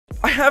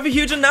I have a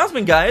huge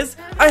announcement, guys!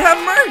 I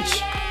have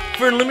merch!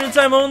 For a limited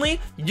time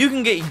only, you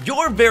can get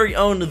your very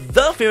own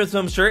The Famous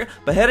Film shirt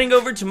by heading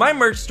over to my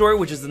merch store,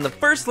 which is in the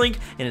first link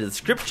in the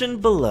description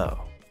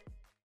below.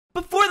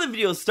 Before the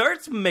video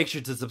starts, make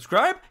sure to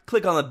subscribe,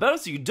 click on the bell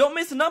so you don't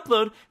miss an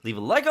upload, leave a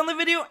like on the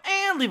video,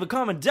 and leave a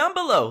comment down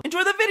below.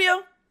 Enjoy the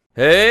video!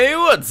 Hey,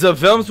 what's up,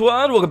 Film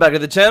Squad? Welcome back to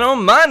the channel.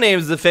 My name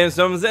is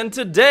TheFamousFilms, and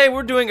today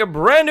we're doing a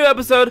brand new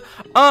episode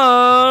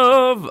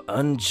of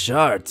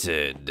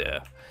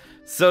Uncharted.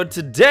 So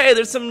today,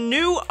 there's some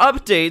new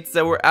updates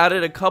that were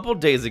added a couple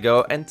days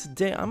ago, and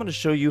today I'm going to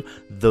show you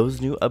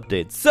those new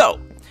updates. So,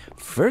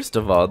 first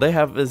of all, they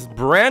have this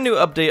brand new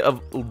update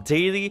of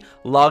daily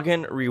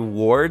login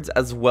rewards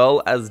as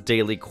well as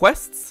daily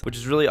quests, which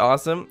is really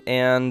awesome.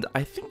 And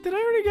I think that I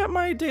already got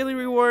my daily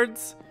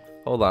rewards.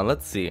 Hold on,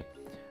 let's see.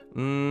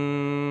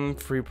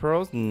 Free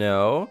pearls?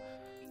 No.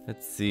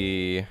 Let's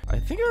see. I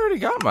think I already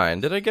got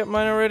mine. Did I get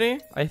mine already?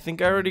 I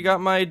think I already got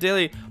my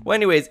daily. Well,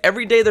 anyways,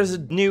 every day there's a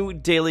new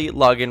daily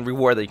login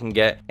reward that you can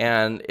get,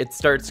 and it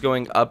starts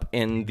going up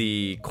in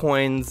the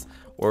coins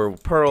or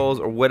pearls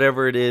or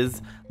whatever it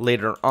is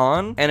later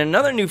on. And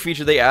another new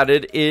feature they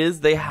added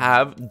is they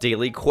have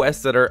daily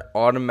quests that are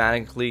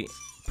automatically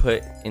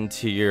put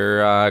into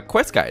your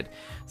quest guide.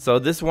 So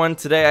this one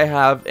today, I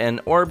have an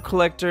orb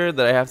collector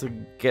that I have to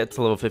get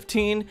to level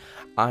 15.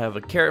 I have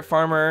a carrot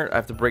farmer. I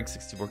have to break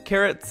 64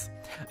 carrots.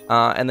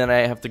 And then I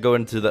have to go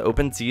into the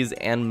open seas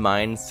and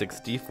mine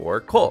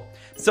 64 coal.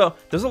 So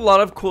there's a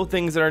lot of cool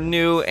things that are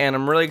new, and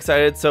I'm really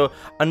excited. So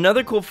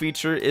another cool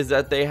feature is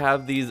that they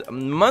have these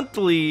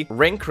monthly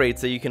rank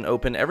crates that you can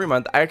open every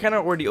month. I kind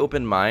of already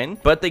opened mine,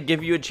 but they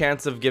give you a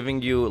chance of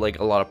giving you like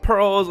a lot of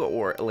pearls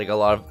or like a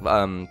lot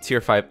of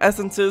tier 5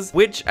 essences,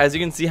 which, as you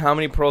can see how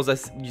many pearls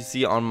you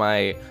see on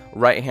my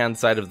right hand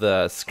side of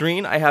the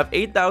screen, I have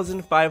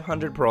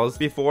 8,500 pearls.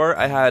 Before,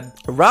 I had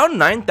around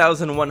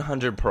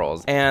 9,100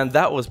 pearls, and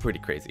that was pretty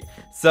crazy.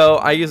 So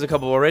I used a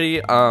couple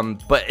already,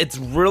 but it's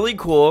really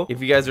cool if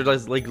you guys are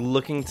just like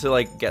looking to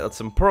like get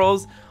some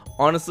pearls.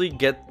 Honestly,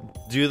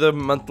 do the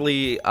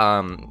monthly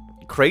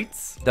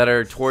crates that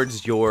are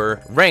towards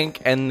your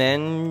rank, and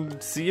then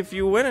see if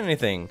you win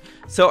anything.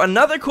 So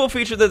another cool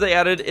feature that they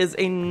added is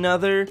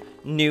another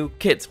new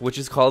kit, which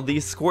is called the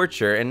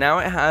Scorcher, and now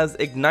it has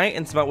Ignite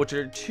and Smelt, which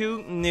are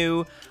two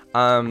new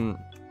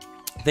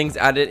things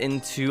added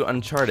into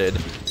Uncharted.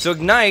 So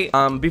Ignite,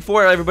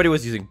 before everybody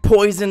was using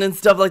poison and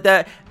stuff like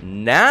that.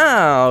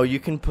 Now you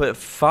can put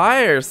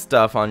fire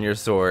stuff on your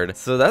sword.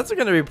 So that's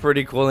going to be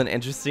pretty cool and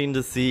interesting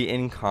to see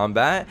in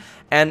combat.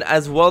 And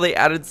as well, they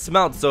added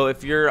Smelt. So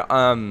if you're,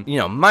 you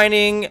know,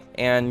 mining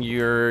and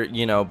you're,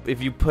 you know,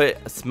 if you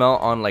put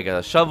Smelt on like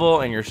a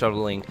shovel and you're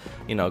shoveling,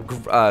 you know,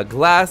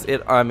 glass,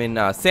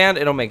 sand,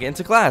 it'll make it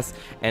into glass.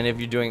 And if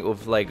you're doing it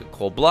with like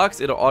coal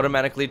blocks, it'll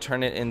automatically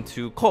turn it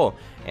into coal.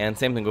 And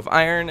same thing with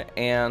iron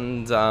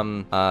and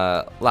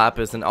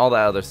lapis and all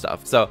that other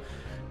stuff. So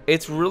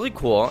it's really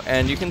cool,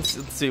 and you can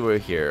see we're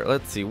here.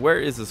 Let's see, where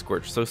is the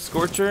Scorcher? So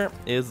Scorcher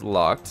is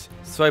locked.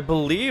 So I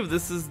believe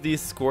this is the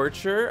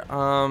Scorcher.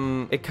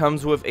 It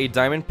comes with a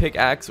diamond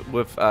pickaxe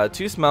with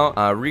 2 smelt,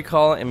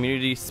 recall,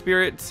 immunity,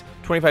 spirit,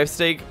 25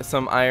 stake,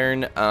 some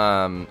iron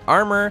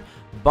armor,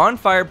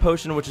 bonfire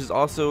potion, which is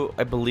also,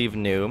 I believe,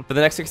 new. For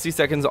the next 60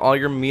 seconds, all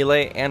your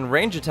melee and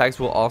range attacks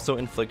will also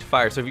inflict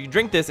fire. So if you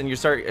drink this and you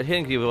start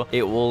hitting people,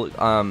 it will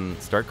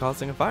start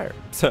causing a fire.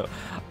 So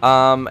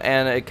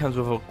and it comes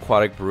with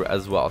aquatic brew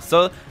as well.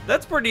 So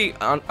that's pretty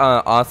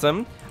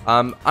awesome.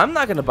 I'm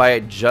not gonna buy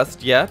it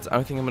just yet.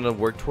 I think I'm gonna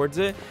work towards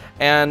it.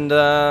 And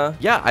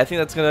yeah, I think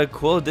that's gonna be a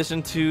cool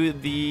addition to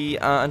the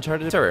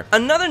Uncharted server.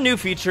 Another new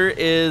feature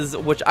is,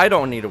 which I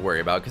don't need to worry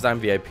about because I'm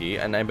VIP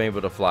and I'm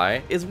able to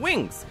fly, is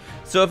wings.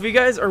 So if you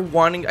guys are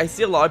wanting, I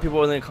see a lot of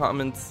people in the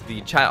comments, the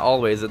chat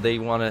always, that they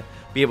want to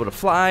be able to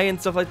fly and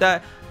stuff like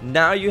that.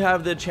 Now you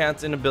have the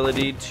chance and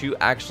ability to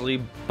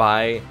actually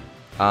buy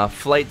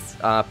flights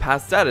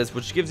past status,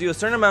 which gives you a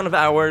certain amount of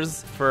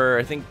hours for,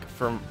 I think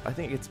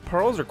it's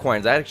pearls or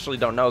coins. I actually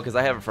don't know because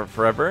I have it for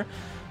forever.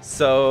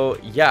 So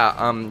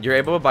yeah, you're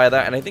able to buy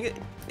that, and I think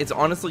it's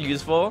honestly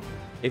useful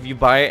if you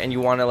buy it and you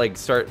want to like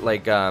start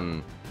like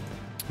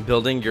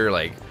building your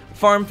like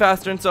farm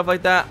faster and stuff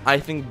like that. I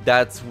think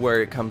that's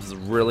where it comes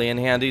really in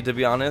handy, to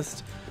be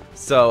honest.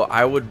 So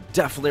I would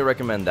definitely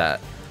recommend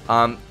that.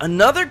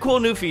 Another cool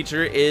new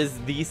feature is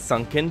the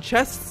sunken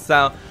chests.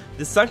 So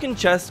the sunken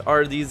chests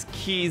are these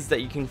keys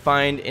that you can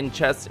find in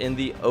chests in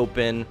the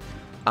open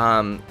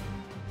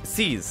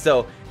seas.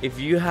 So if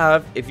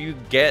you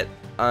get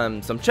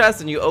some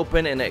chests and you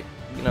open and it,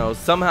 you know,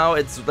 somehow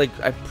it's like,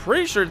 I'm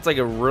pretty sure it's like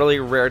a really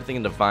rare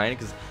thing to find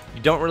because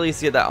you don't really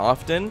see it that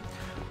often.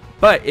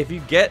 But if you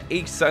get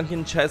a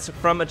sunken chest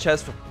from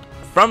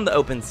the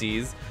open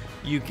seas,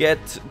 you get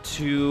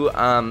to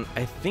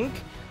I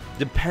think,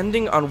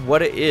 depending on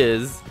what it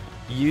is,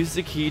 use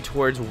the key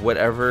towards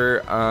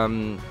whatever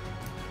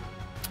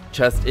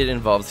chest it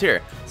involves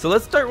here. So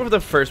let's start with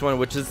the first one,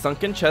 which is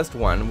Sunken Chest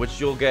 1,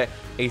 which you'll get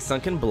a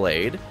Sunken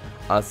Blade,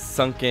 a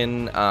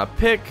Sunken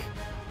Pick,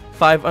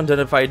 5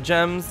 unidentified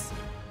gems,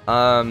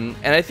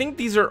 And I think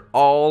these are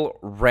all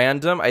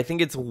random. I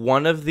think it's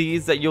one of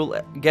these that you'll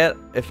get,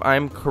 if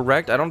I'm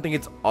correct. I don't think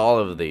it's all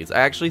of these. I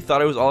actually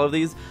thought it was all of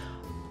these.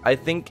 I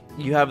think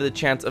you have the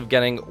chance of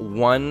getting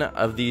one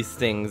of these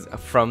things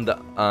from the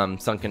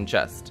sunken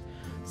chest.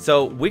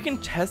 So we can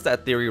test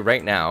that theory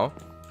right now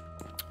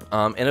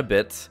in a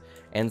bit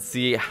and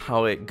see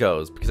how it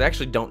goes, because I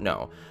actually don't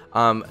know.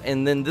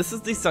 And then this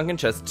is the sunken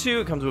chest 2.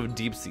 It comes with a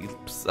deep sea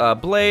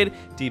blade,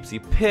 deep sea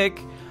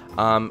pick,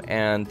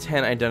 and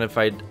 10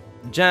 identified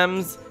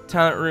gems,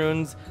 talent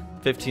runes,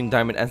 15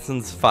 diamond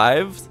essence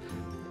 5s,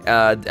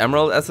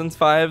 emerald essence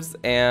 5s,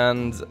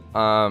 and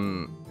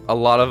a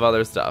lot of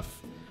other stuff.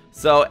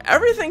 So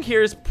everything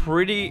here is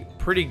pretty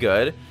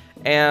good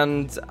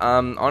and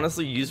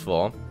honestly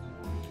useful.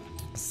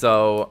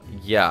 So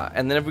yeah,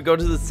 and then if we go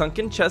to the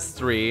sunken chest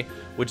 3,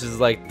 which is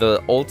like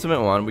the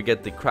ultimate one, we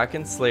get the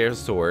Kraken Slayer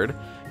sword,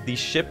 the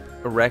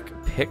shipwreck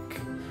pick,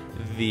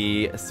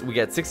 we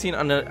get 16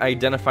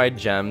 unidentified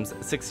gems,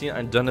 16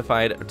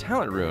 unidentified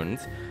talent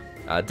runes,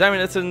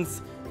 diamond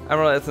essence,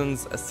 emerald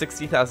essence,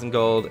 60,000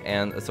 gold,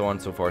 and so on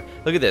and so forth.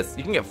 Look at this,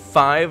 you can get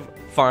 5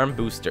 farm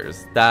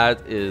boosters.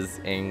 That is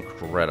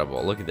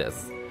incredible. Look at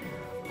this.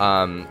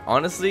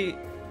 Honestly,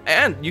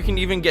 and you can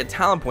even get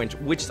talent points,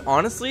 which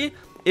honestly,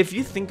 if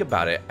you think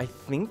about it, I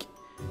think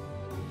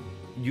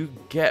you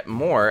get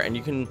more, and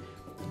you can,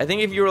 I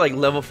think if you were like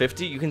level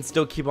 50, you can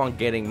still keep on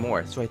getting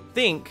more. So I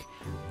think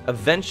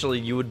eventually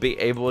you would be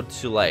able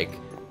to like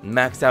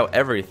max out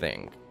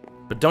everything,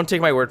 but don't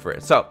take my word for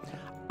it. So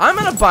I'm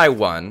gonna buy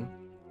one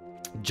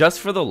just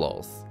for the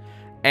lulz,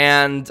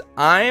 and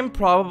I'm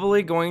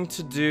probably going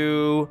to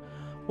do,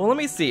 well, let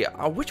me see,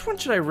 which one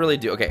should I really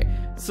do? Okay,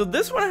 so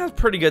this one has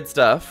pretty good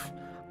stuff,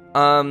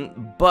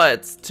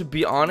 but to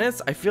be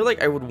honest, I feel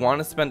like I would want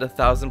to spend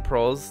 1,000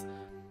 pearls,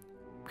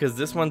 because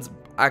this one's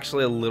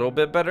actually a little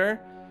bit better,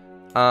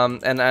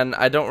 and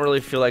I don't really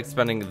feel like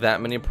spending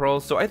that many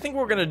pearls. So I think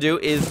what we're gonna do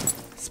is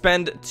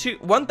spend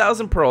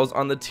 1,000 pearls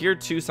on the tier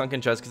 2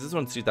 sunken chest, because this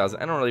one's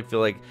 2,000. I don't really feel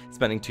like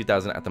spending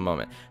 2,000 at the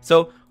moment,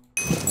 so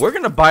we're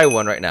gonna buy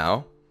one right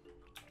now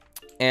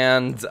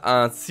and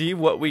see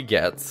what we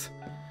get.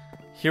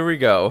 Here we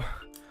go.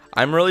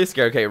 I'm really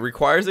scared. Okay, it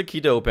requires a key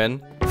to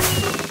open.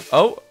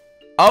 Oh,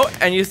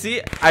 and you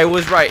see, I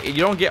was right. You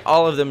don't get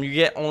all of them. You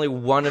get only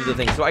one of the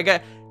things. So I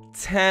got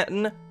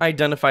 10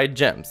 identified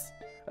gems.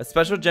 A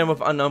special gem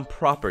with unknown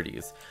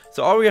properties.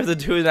 So all we have to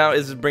do now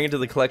is bring it to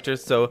the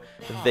collectors so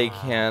they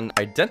can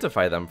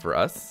identify them for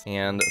us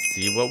and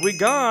see what we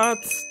got.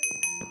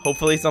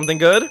 Hopefully something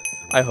good.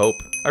 I hope.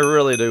 I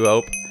really do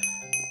hope.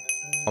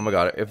 Oh my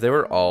god, if they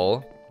were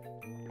all...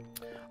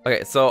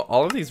 Okay, so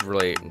all of these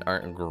really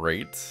aren't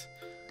great.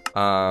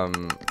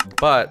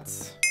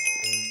 But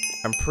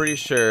I'm pretty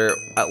sure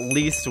at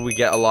least we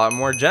get a lot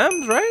more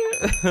gems,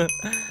 right?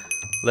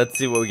 Let's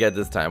see what we get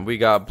this time. We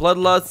got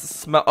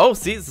Bloodlust, Smelt. Oh,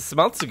 see,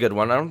 Smelt's a good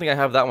one. I don't think I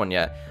have that one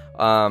yet.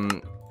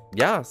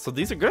 Yeah, so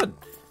these are good.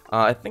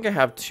 I think I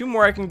have 2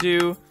 more I can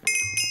do,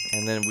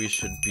 and then we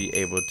should be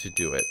able to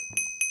do it.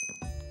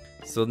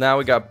 So now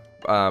we got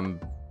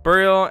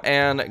Burial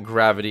and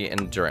Gravity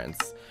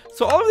Endurance.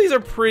 So all of these are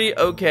pretty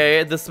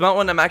okay. The Smelt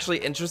one I'm actually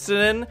interested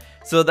in,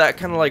 so that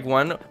kind of like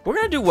one. We're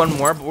gonna do one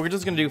more, but we're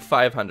just gonna do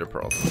 500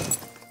 pearls.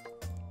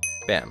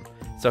 Bam.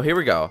 So here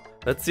we go.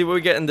 Let's see what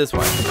we get in this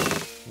one.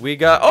 We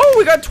got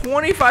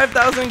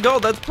 25,000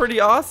 gold. That's pretty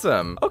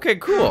awesome. Okay,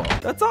 cool.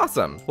 That's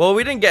awesome. Well,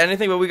 we didn't get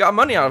anything, but we got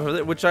money out of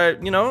it, which I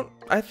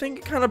think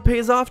it kind of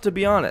pays off, to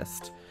be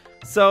honest.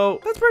 So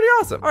that's pretty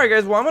awesome. All right,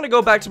 guys. Well, I'm gonna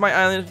go back to my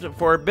island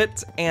for a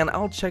bit, and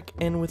I'll check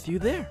in with you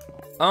there.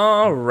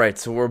 All right,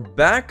 so we're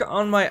back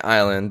on my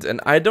island,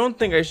 and I don't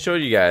think I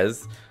showed you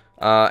guys.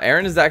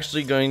 Aaron is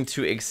actually going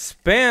to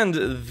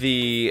expand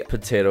the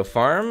potato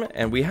farm,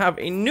 and we have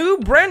a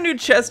brand new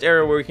chest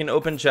area where we can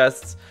open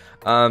chests.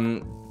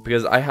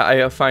 Because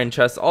I find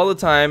chests all the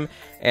time,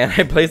 and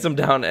I place them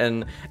down,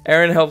 and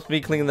Aaron helps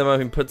me clean them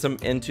up and puts them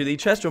into the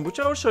chest room,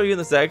 which I'll show you in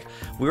a sec.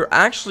 We're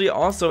actually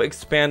also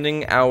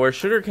expanding our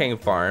sugarcane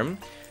farm.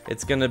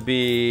 It's gonna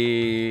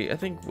be, I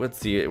think, let's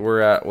see,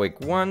 we're at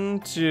like 1,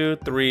 2,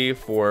 3,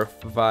 4,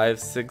 5,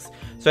 6.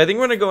 So I think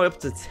we're gonna go up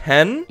to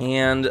 10,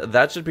 and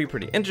that should be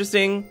pretty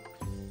interesting,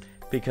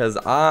 because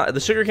the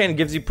sugarcane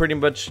gives you pretty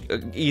much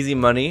easy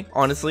money,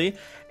 honestly.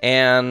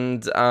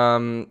 And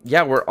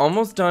yeah, we're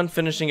almost done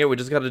finishing it. We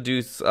just got to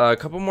do a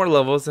couple more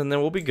levels, and then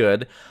we'll be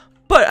good.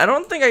 But I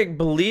don't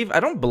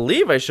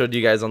believe I showed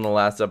you guys on the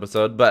last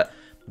episode, but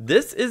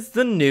this is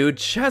the new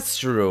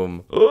chest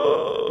room.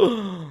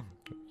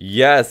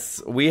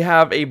 Yes, we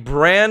have a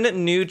brand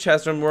new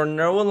chest room. We're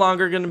no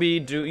longer going to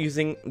be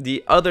using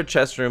the other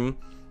chest room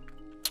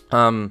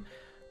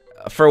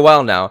for a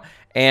while now.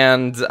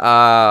 And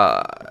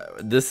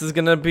this is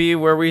gonna be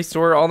where we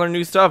store all our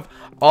new stuff.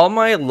 All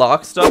my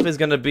lock stuff is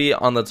gonna be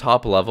on the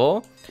top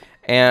level,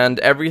 and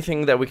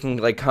everything that we can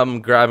like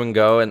come grab and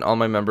go, and all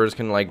my members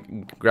can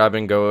like grab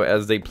and go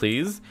as they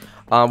please,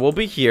 will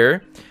be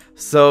here.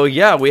 So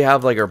yeah, we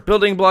have like our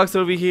building blocks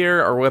over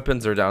here, our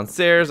weapons are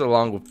downstairs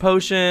along with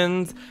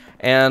potions,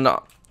 and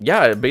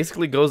yeah, it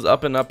basically goes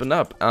up and up and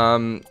up.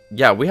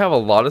 Yeah, we have a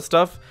lot of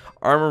stuff.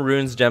 Armor,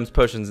 runes, gems,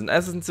 potions, and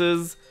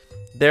essences.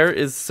 There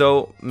is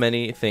so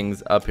many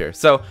things up here.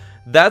 So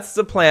that's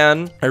the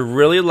plan. I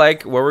really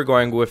like where we're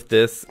going with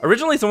this.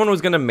 Originally, someone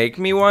was gonna make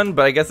me one,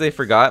 but I guess they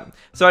forgot.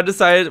 So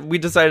we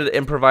decided to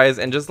improvise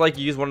and just like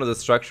use one of the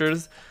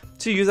structures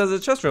to use as a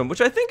chest room,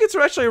 which I think it's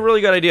actually a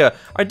really good idea.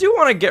 I do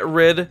want to get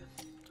rid,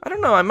 I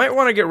don't know, I might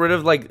want to get rid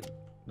of like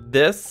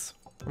this,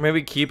 or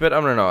maybe keep it.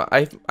 I don't know.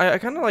 I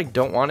kind of like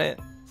don't want it.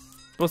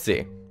 We'll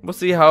see. We'll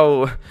see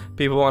how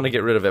people want to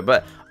get rid of it.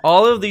 But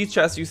all of these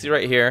chests you see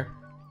right here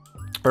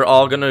are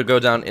all going to go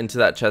down into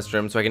that chest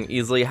room so I can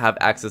easily have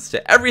access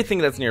to everything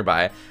that's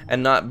nearby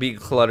and not be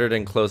cluttered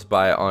and close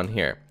by on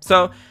here.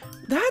 So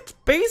that's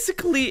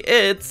basically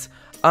it.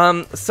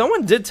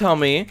 Someone did tell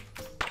me,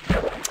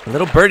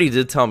 little birdie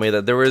did tell me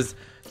that there was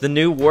the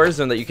new war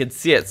zone that you could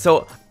see it.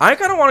 So I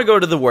kind of want to go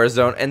to the war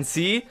zone and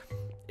see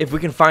if we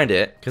can find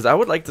it, because I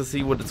would like to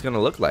see what it's going to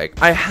look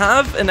like. I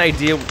have an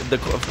idea of the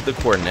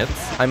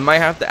coordinates. I might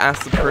have to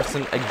ask the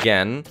person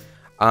again.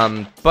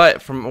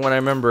 But from what I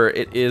remember,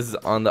 it is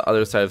on the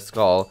other side of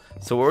Skull.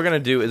 So what we're going to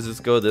do is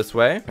just go this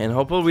way. And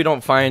hopefully we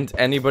don't find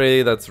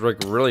anybody that's like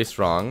really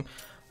strong.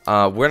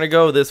 We're going to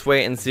go this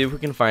way and see if we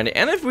can find it.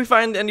 And if we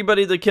find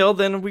anybody to kill,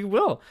 then we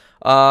will.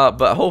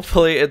 But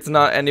hopefully it's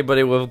not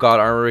anybody with God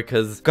armor,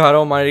 because God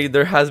almighty,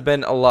 there has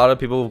been a lot of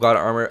people with God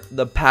armor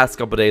the past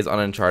couple days on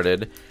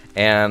Uncharted.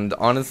 And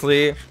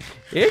honestly,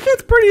 it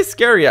gets pretty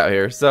scary out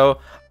here. So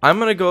I'm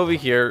going to go over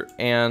here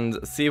and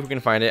see if we can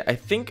find it. I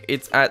think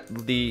it's at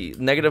the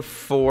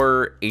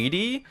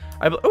 -480.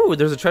 Oh,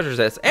 there's a treasure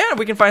chest. And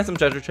we can find some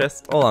treasure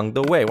chests along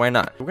the way. Why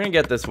not? We're going to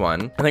get this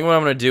one. I think what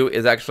I'm going to do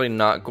is actually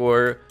not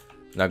go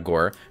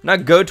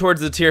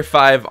towards the tier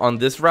 5 on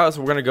this route. So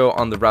we're going to go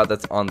on the route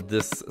that's on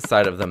this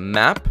side of the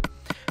map.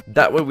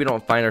 That way we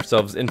don't find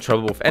ourselves in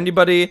trouble with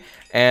anybody,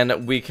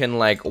 and we can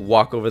like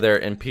walk over there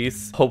in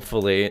peace.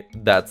 Hopefully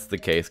that's the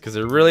case, because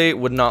I really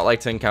would not like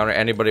to encounter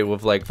anybody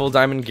with like full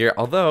diamond gear.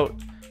 Although,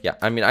 yeah,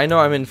 I mean, I know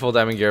I'm in full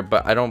diamond gear,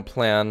 but I don't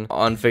plan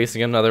on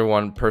facing another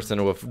one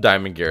person with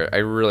diamond gear. I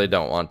really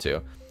don't want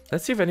to.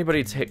 Let's see if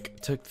anybody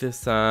took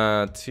this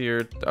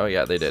tier. Oh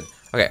yeah, they did.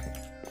 Okay.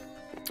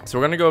 So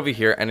we're gonna go over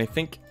here, and I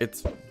think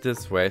it's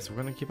this way, so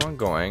we're gonna keep on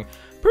going.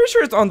 Pretty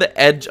sure it's on the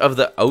edge of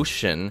the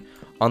ocean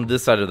on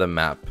this side of the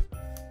map.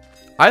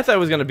 I thought it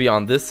was gonna be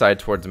on this side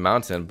towards the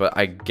mountain, but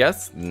I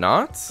guess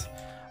not.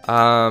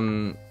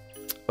 Oh,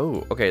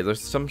 okay,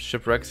 there's some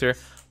shipwrecks here.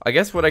 I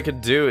guess what I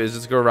could do is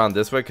just go around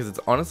this way, because it's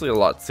honestly a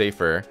lot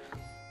safer.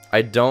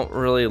 I don't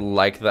really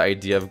like the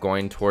idea of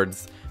going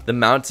towards the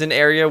mountain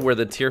area where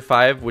the tier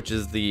 5, which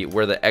is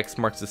where the X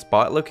marks the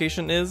spot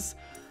location is.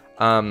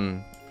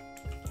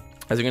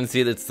 As you can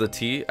see, it's the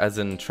T as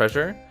in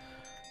treasure.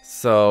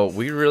 So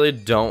we really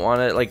don't want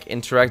to like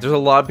interact. There's a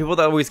lot of people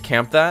that always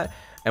camp that,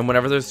 and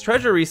whenever there's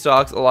treasure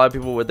restocks, a lot of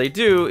people, what they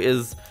do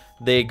is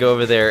they go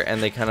over there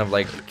and they kind of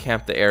like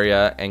camp the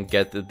area and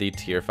get the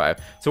tier 5.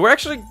 So we're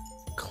actually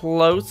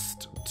close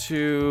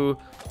to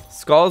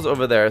Skulls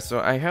over there, so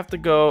I have to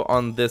go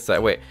on this side.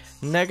 Wait,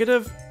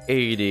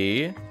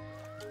 -80.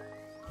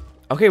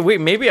 Okay,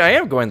 wait, maybe I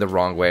am going the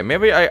wrong way.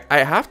 Maybe I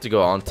have to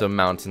go onto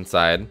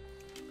mountainside,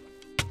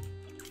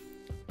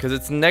 because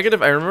it's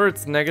negative. I remember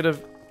it's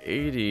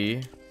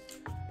 -80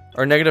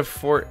 or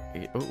 -4.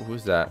 Oh,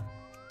 who's that?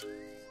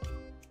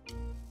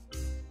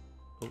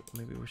 Oh,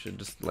 maybe we should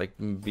just like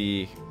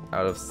be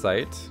out of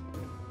sight.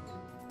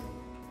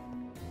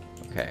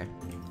 Okay,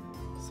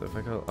 so if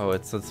I go, oh,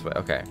 it's this way.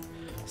 Okay,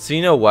 so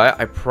you know what?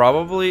 I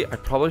probably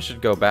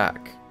should go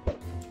back.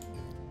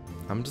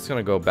 I'm just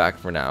gonna go back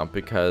for now,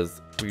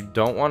 because we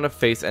don't want to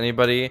face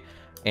anybody.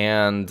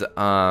 And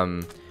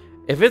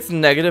if it's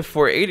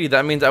 -480,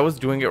 that means I was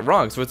doing it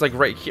wrong. So it's like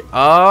right here.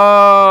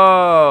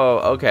 Oh,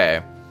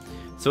 okay.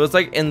 So it's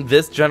like in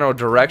this general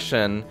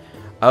direction.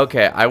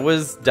 Okay, I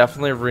was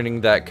definitely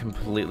reading that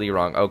completely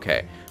wrong.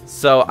 Okay,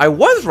 so I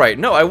was right.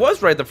 No, I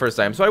was right the first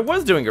time. So I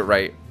was doing it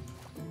right.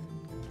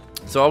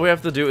 So all we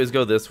have to do is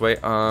go this way.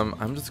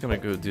 I'm just gonna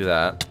go do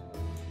that.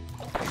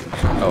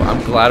 Oh,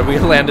 I'm glad we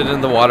landed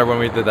in the water when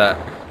we did that.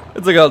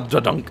 It's like a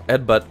dunk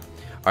headbutt.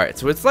 All right,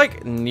 so it's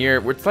like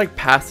it's like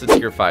past the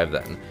tier 5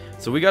 then.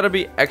 So we gotta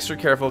be extra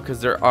careful,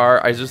 because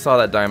I just saw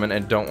that diamond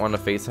and don't want to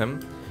face him.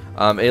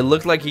 It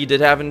looked like he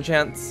did have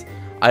enchants.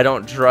 I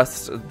don't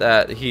trust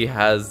that he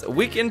has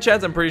weak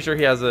enchants. I'm pretty sure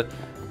he has a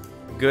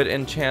good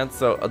enchant.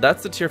 So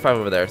that's the tier 5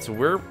 over there. So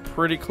we're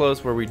pretty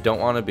close where we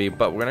don't want to be,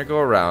 but we're gonna go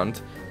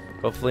around.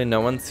 Hopefully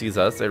no one sees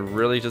us. I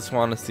really just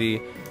want to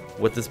see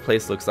what this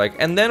place looks like,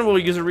 and then we'll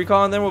use a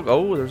recall, and then we'll go.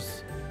 Oh,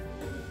 there's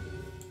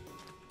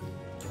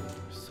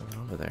someone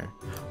over there.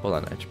 Hold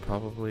on, I should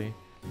probably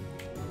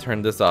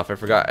turn this off. I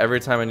forgot every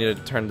time I need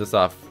to turn this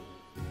off.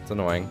 It's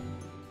annoying.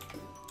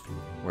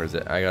 Where is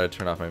it? I gotta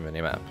turn off my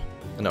mini map.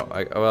 No,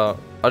 well,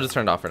 I'll just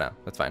turn it off for now.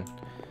 That's fine.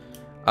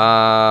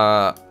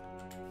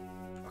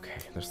 Okay,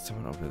 there's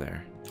someone over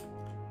there.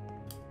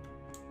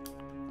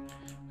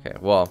 Okay,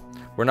 well,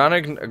 we're not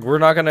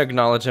gonna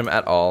acknowledge him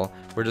at all.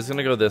 We're just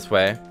gonna go this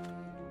way.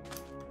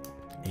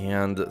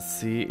 and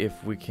see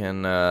if we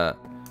can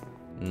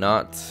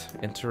not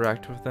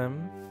interact with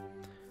them.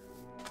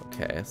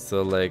 Okay,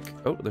 so like,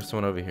 oh, there's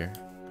someone over here.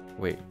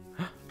 Wait,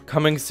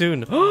 coming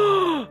soon.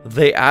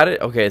 They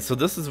added, okay, so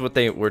this is what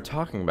they were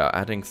talking about,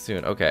 adding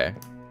soon. Okay.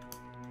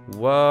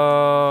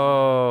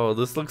 Whoa,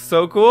 this looks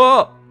so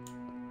cool.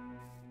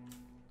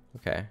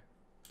 Okay.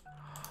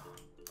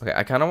 Okay,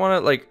 I kind of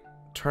want to like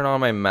turn on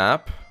my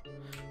map.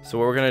 So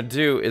what we're gonna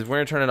do is we're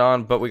gonna turn it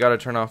on, but we gotta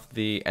turn off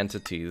the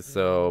entities.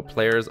 So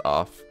players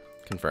off,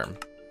 confirm.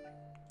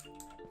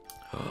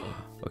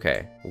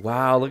 Okay,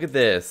 wow, look at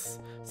this.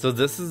 So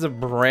this is a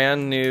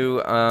brand new,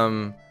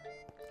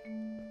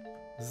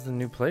 this is a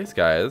new place,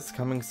 guys,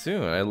 coming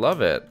soon. I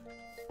love it.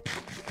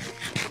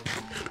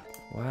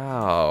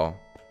 Wow.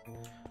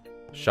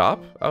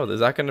 Shop? Oh, is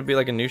that gonna be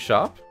like a new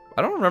shop?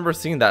 I don't remember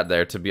seeing that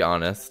there, to be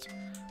honest.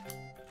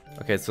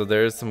 Okay, so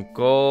there's some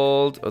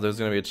gold. Oh, there's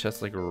gonna be a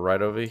chest like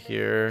right over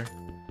here.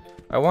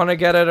 I wanna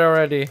get it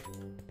already.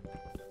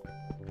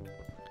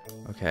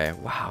 Okay,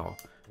 wow.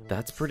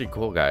 That's pretty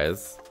cool,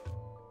 guys.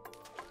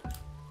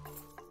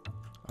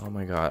 Oh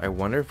my god, I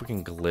wonder if we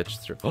can glitch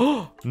through.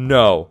 Oh,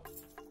 no.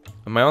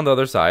 Am I on the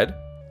other side?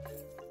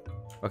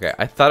 Okay,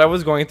 I thought I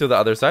was going through the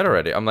other side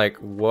already. I'm like,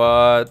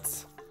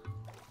 what?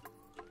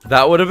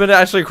 That would have been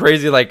actually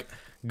crazy, like,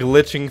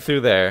 glitching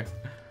through there.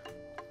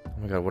 Oh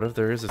my god, what if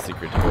there is a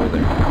secret door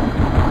there?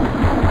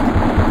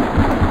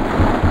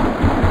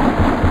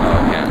 Oh,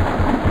 I can't.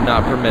 I'm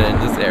not permitted in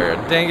this area.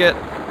 Dang it.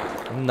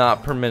 I'm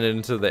not permitted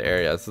into the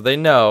area. So they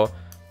know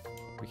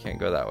we can't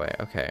go that way.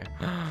 Okay.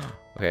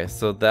 Okay,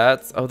 so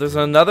that's... Oh, there's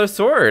another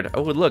sword.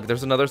 Oh, look,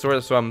 there's another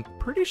sword. So I'm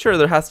pretty sure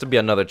there has to be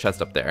another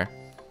chest up there.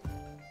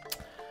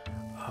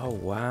 Oh,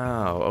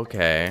 wow.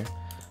 Okay.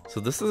 So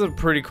this is a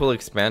pretty cool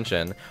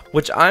expansion,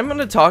 which I'm going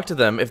to talk to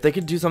them if they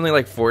could do something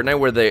like Fortnite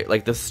where they,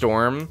 like, the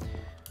storm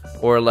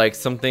or, like,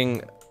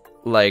 something,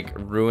 like,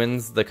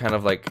 ruins the kind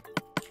of, like,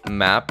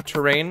 map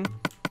terrain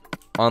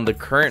on the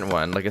current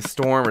one, like a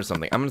storm or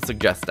something. I'm going to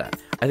suggest that.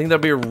 I think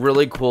that'd be a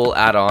really cool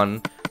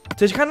add-on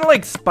to kind of,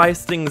 like,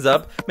 spice things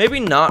up. Maybe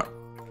not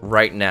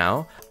right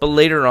now, but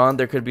later on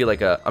there could be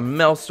like a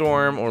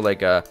maelstrom or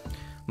like a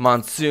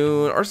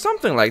monsoon or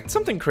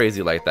something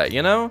crazy like that,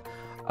 you know?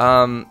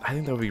 I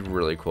think that would be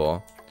really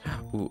cool.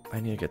 Ooh,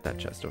 I need to get that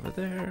chest over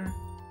there.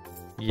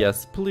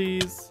 Yes,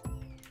 please.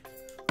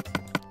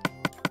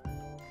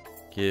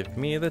 Give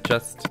me the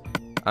chest.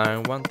 I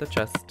want the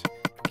chest.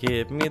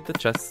 Give me the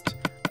chest.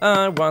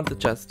 I want the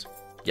chest.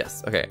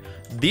 Yes, okay.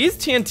 These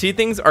TNT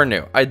things are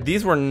new.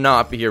 These were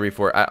not here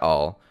before at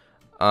all.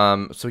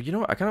 So you know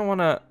what? I kind of want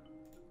to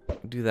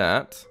do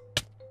that.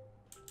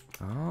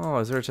 Oh,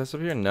 is there a chest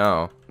over here?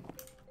 No.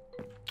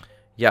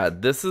 Yeah,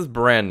 this is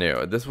brand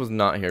new. This was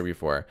not here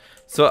before.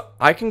 So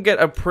I can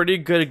get a pretty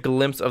good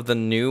glimpse of the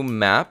new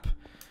map.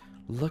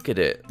 Look at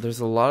it.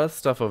 There's a lot of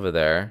stuff over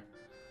there.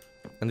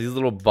 And these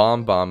little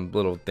bomb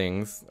little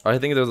things. I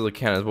think those are the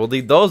cannons. Well,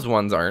 those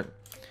ones aren't.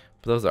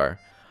 But those are.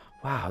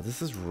 Wow,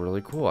 this is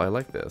really cool. I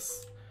like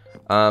this.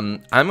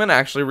 I'm going to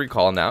actually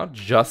recall now,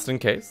 just in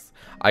case.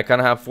 I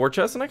kind of have 4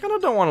 chests, and I kind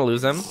of don't want to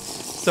lose them.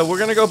 So we're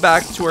going to go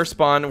back to our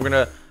spawn. We're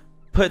going to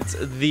put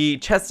the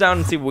chest down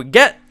and see what we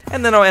get.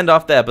 And then I'll end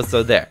off the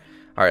episode there.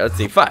 All right, let's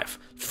see. 5,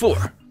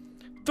 4,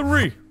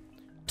 3,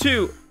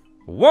 2,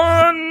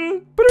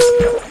 1.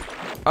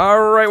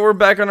 All right, we're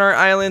back on our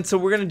island. So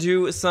we're going to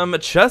do some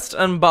chest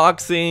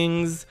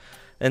unboxings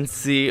and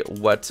see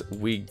what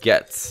we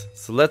get.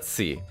 So let's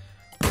see.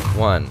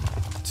 1,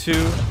 2,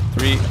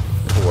 3,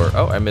 4.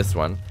 Oh, I missed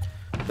one.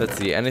 Let's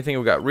see. Anything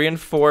we got?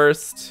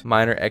 Reinforced,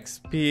 minor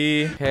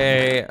XP.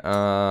 Okay.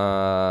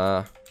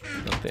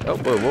 Nothing. Oh,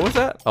 wait, what was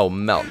that? Oh,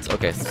 melt.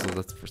 Okay, so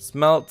that's for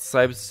smelt,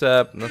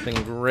 sidestep. Nothing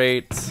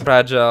great.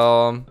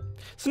 Fragile.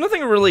 So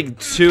nothing really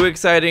too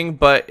exciting,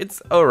 but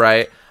it's all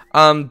right.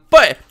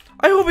 But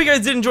I hope you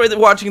guys did enjoy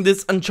watching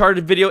this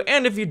Uncharted video,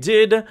 and if you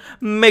did,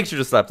 make sure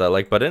to slap that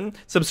like button,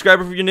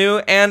 subscribe if you're new,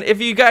 and if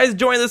you guys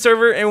join the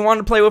server and want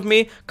to play with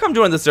me, come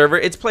join the server.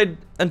 It's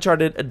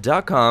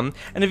playuncharted.com,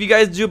 and if you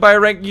guys do buy a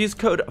rank, use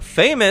code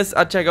FAMOUS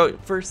at checkout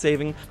for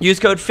saving.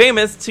 Use code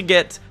FAMOUS to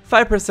get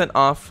 5%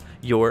 off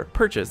your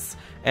purchase,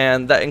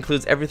 and that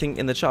includes everything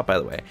in the shop, by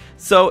the way.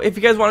 So if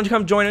you guys wanted to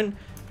come join in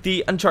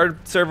the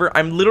Uncharted server,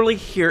 I'm literally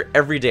here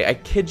every day. I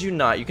kid you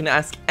not. You can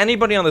ask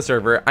anybody on the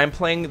server. I'm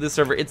playing this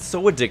server. It's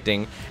so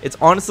addicting. It's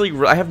honestly,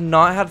 I have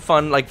not had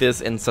fun like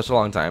this in such a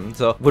long time.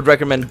 So would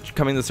recommend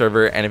coming to the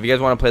server. And if you guys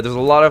want to play, there's a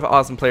lot of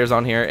awesome players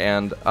on here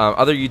and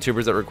other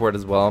YouTubers that record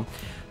as well.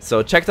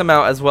 So check them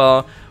out as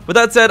well. With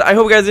that said, I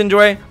hope you guys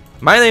enjoy.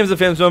 My name is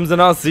TheFamousFilms,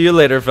 and I'll see you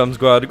later, Film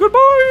Squad.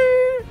 Goodbye.